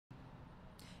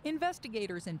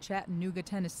Investigators in Chattanooga,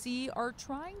 Tennessee are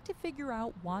trying to figure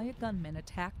out why a gunman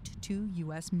attacked 2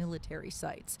 U.S. military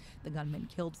sites. The gunman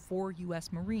killed 4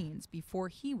 U.S. Marines before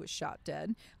he was shot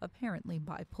dead, apparently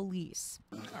by police.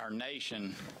 Our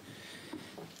nation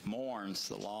mourns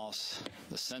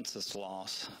the senseless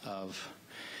loss of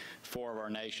 4 of our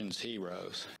nation's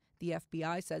heroes. The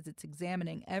FBI says it's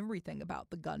examining everything about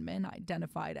the gunman,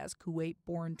 identified as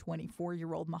Kuwait-born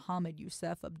 24-year-old Mohammed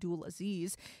Youssef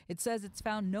Abdulaziz. It says it's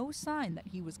found no sign that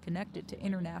he was connected to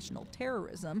international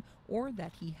terrorism or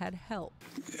that he had help.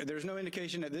 There's no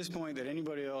indication at this point that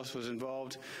anybody else was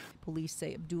involved. Police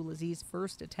say Abdulaziz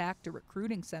first attacked a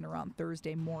recruiting center on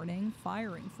Thursday morning,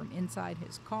 firing from inside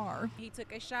his car. He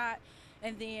took a shot,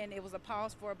 and then it was a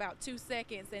pause for about 2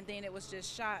 seconds, and then it was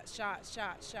just shot, shot,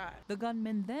 shot, shot. The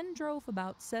gunman then drove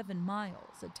about 7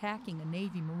 miles, attacking a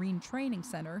Navy Marine training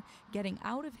center, getting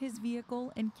out of his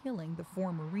vehicle and killing the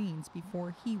 4 Marines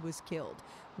before he was killed.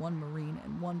 1 Marine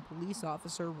and 1 police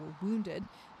officer were wounded.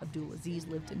 Abdulaziz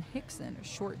lived in Hickson, a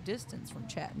short distance from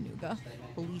Chattanooga.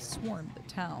 Police swarmed the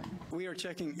town. We are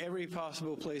checking every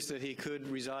possible place that he could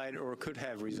reside or could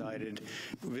have resided,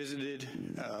 visited,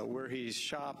 where he's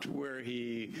shopped, where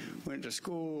he went to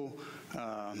school,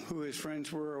 who his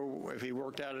friends were, if he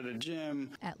worked out at a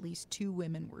gym. At least 2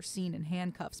 women were seen in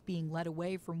handcuffs being led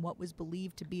away from what was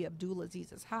believed to be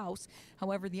Abdulaziz's house.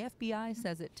 However, the FBI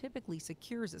says it typically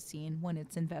secures a scene when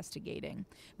it's investigating.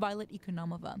 Violet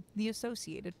Ekonomova, The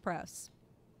Associated Press.